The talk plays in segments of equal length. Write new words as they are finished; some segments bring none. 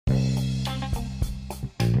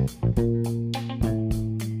Hello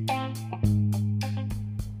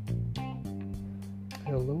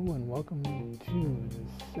and welcome to this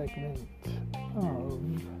segment of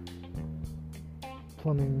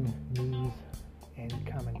plumbing news and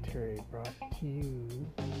commentary brought to you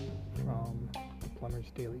from the Plumber's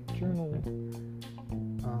Daily Journal, an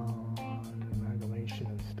amalgamation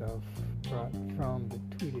of stuff brought from the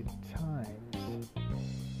Tweeted Times.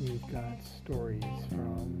 We've got stories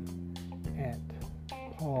from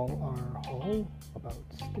 @Paul R. Hall about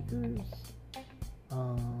stickers,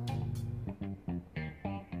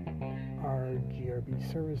 our GRB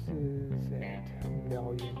services at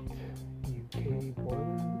Valiant UK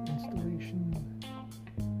boiler installation,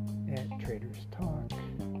 at Traders Talk,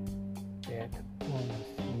 at Plum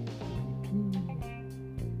CVP,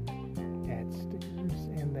 at stickers,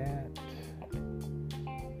 and that.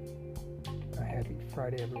 A happy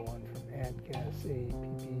Friday, everyone, from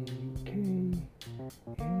 @GasAPPUK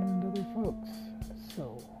and other folks. So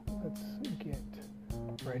let's get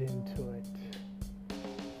right into it.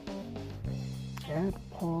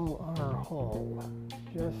 @Paul R. Hall,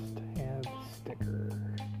 just have sticker.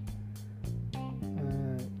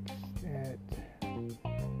 The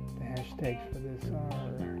hashtags for this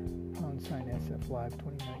are #SF Live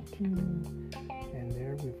 2019, and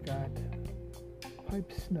there we've got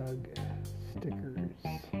Pipe Snug stickers,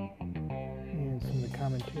 and some of the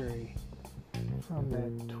commentary from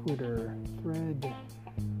that Twitter thread.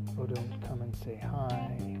 Oh, don't come and say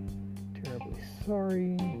hi. Terribly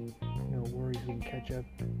sorry. No worries, we can catch up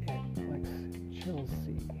at Flex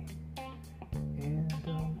Chelsea. And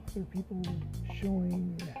other people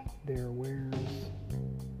showing their wares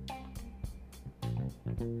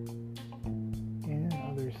and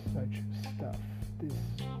other such stuff. This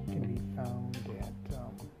can be found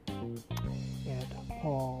at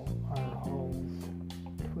Paul R. Hall's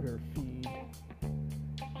Twitter feed.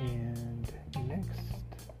 And next,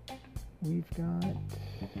 we've got,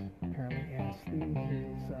 apparently Ashley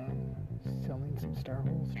is selling some Star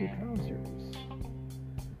Holster trousers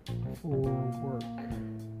for work.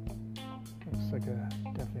 Looks like a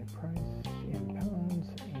definite price in pounds,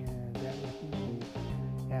 and that would be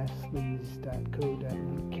ashleys.co.uk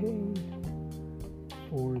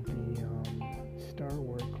for the Star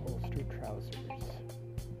Work holster trousers.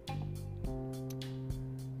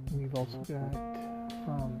 We've also got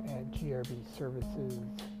from @GRB Services,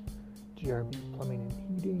 GRB Plumbing and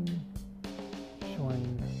Heating, showing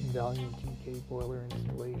Valiant UK boiler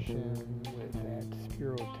installation with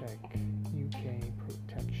 @Spirotech UK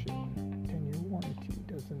protection 10-year warranty.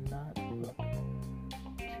 Does not look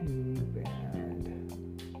too bad.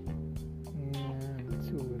 And let's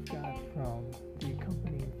see what we've got from the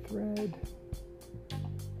accompanying thread.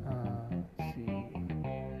 Let's see.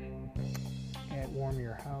 Warm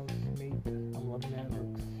Your House, mate. I'm loving that.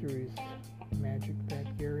 Looks serious magic,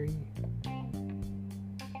 that Gary.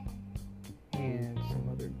 And some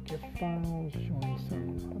other GIF files showing some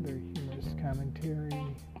other humorous commentary.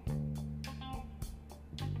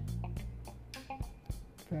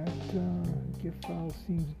 That GIF file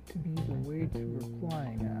seems to be the way to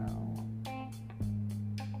reply now.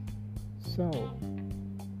 So,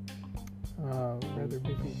 rather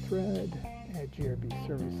busy thread at GRB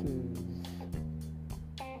Services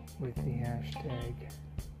with the hashtag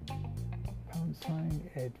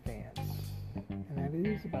 #advance. And that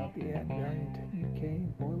is about the Valiant UK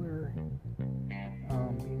boiler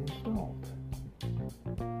being installed.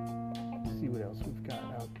 Let's see what else we've got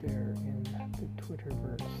out there in the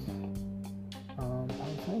Twitterverse.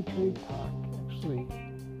 Trade Talk, actually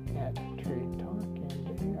 @Trade Talk,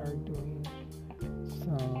 and they are doing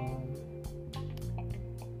some,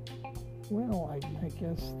 well, I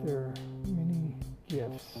guess they're mini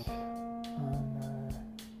GIFs on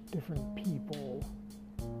different people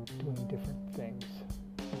doing different things.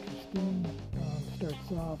 Interesting.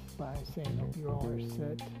 Starts off by saying, hope you all are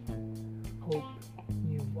set. Hope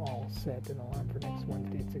you've all set an alarm for next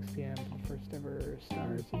Wednesday at 6 p.m. for the first ever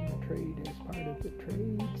Stars in the Trade as part of the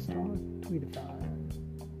Trades Talk Tweetathon.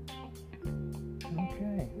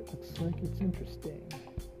 Okay, it looks like it's interesting.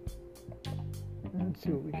 Let's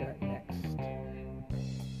see what we got next.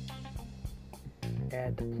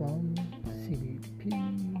 @Plum CVP.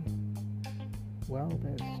 Well,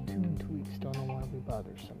 that's 2 tweets. Don't know why we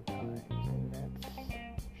bother sometimes. And that's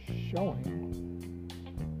showing.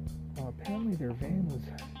 Well, apparently their van was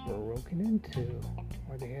broken into,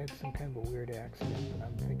 or they had some kind of a weird accident. But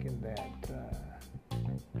I'm thinking that,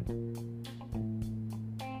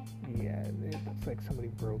 yeah, it looks like somebody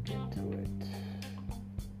broke into it.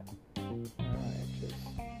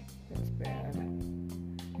 That's bad.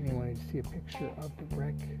 Anyway, to see a picture of the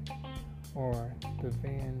wreck or the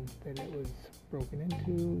van that it was broken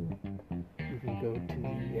into, you can go to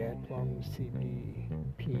the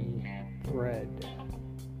 @plumcbp thread.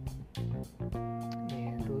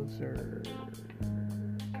 And those are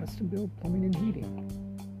custom built plumbing and heating.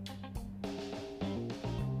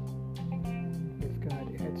 We've got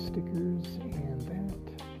ad stickers and that.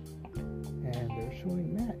 And they're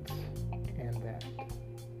showing mats and that.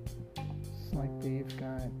 It's like they've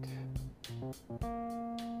got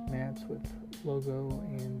mats with logo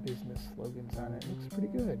and business slogans on it. Looks pretty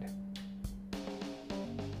good.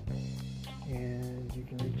 And you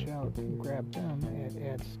can reach out and grab them at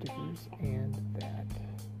ad stickers and that.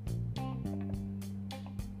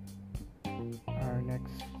 Our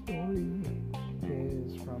next story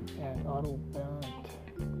is from @Autobaunt.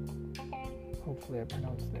 Hopefully I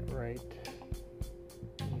pronounced that right.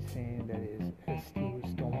 He's saying that his SD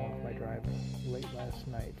was stolen off my drive late last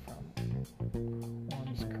night from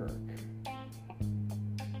Ormskirk.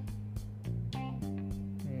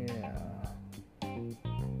 Yeah.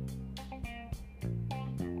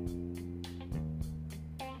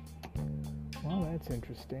 Well, that's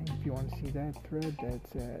interesting. If you want to see that thread,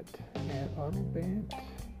 that's at @Autobaunt.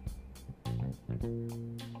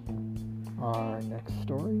 Our next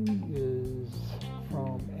story is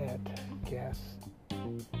from @GasAppUK.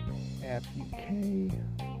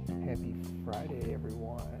 Happy Friday,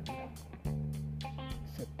 everyone.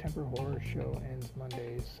 September Horror Show ends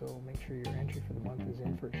Monday, so make sure your entry for the month is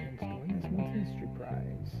in for a chance to win this month's mystery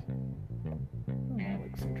prize. Oh, that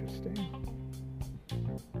looks interesting.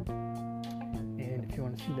 And if you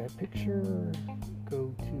want to see that picture,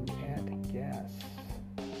 go to @GasAppUK,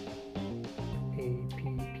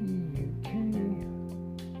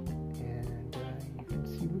 and you can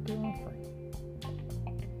see what they're offering.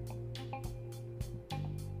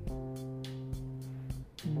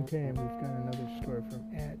 Okay, and we've got another story from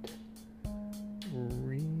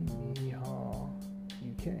 @ReHaul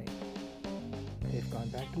UK. They've gone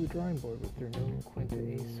back to the drawing board with their new Quinta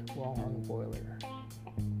Ace wall-hung boiler,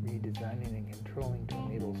 redesigning and controlling to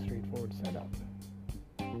enable straightforward setup.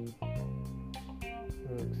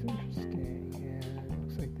 Looks interesting, and it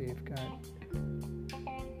looks like they've got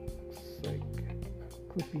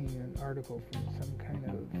clipping an article from some kind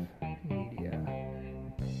of media,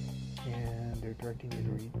 and they're directing you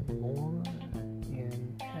to read more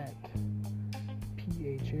in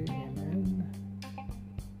 @PHAMN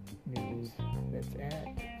News. That's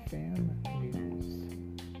 @FAM News.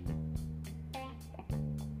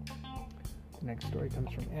 The next story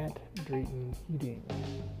comes from @Drayton Heating.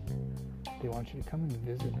 They want you to come and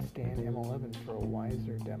visit stand M11 for a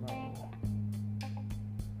Wiser demo.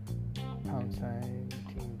 #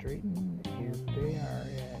 Team Drayton, and they are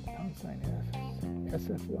at #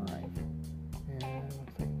 SF Live. And it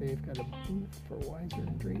looks like they've got a booth for Wiser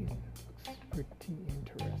and Drayton. Looks pretty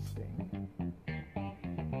interesting.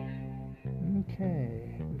 Okay,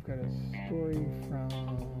 we've got a story from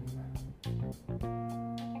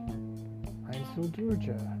Hinesville,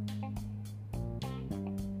 Georgia.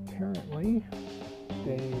 Apparently,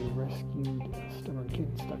 they rescued a stubborn kid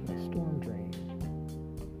stuck in a storm drain.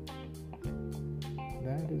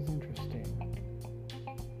 That is interesting.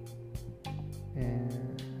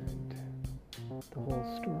 And the whole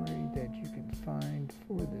story that you can find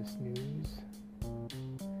for this news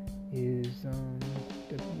is on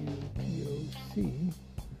WTOC.com,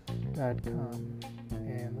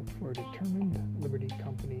 and look for Determined Liberty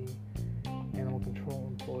Company Animal Control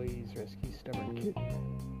Employees Rescue Stubborn Kitten.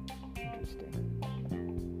 Interesting.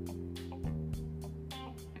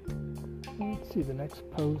 Let's see, the next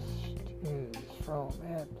post is from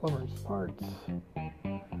 @Plumber's Parts.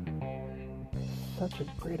 Such a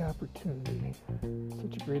great opportunity,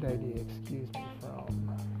 such a great idea, excuse me, from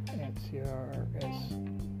 @CRSWTR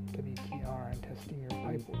on testing your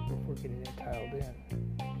pipe work before getting it tiled in,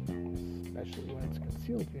 especially when it's a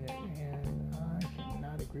concealed unit, and I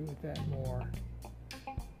cannot agree with that more.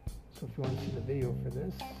 So if you want to see the video for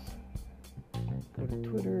this, go to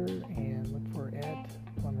Twitter and look for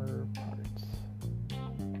 @PlumberParts.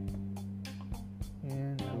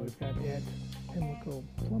 And now we've got @Pimlico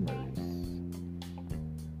Plumbers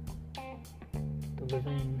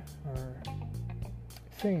delivering, or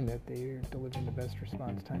saying that they're delivering the best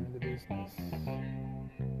response time in the business.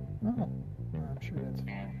 Oh, I'm sure that's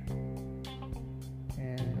fine.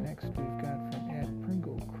 And next we've got from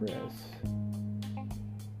 @PringleChris.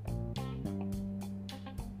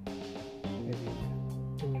 Maybe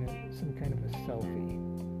doing some kind of a selfie.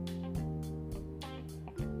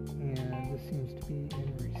 And this seems to be in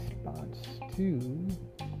response to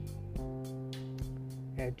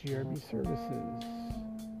 @GRB Services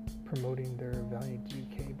promoting their Valiant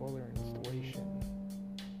UK boiler installation.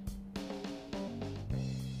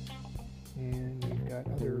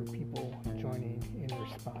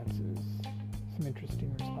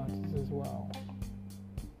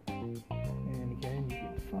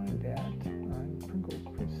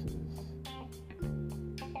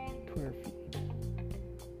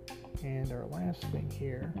 thing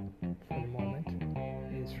here for the moment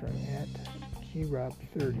is from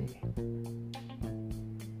 @GRob30.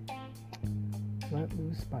 Let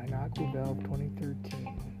Loose by Aqua Valve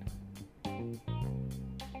 2013.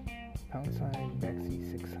 # Bexy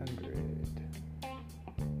 600.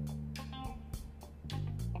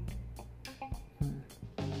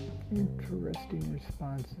 Interesting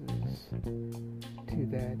responses to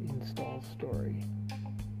that install story.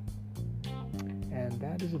 And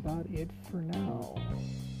that is about it for now.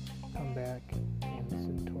 Come back and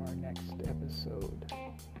listen to our next episode.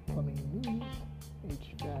 Plumbing news,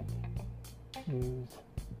 HVAC news,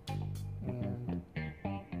 and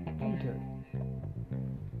commentary.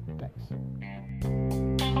 Thanks.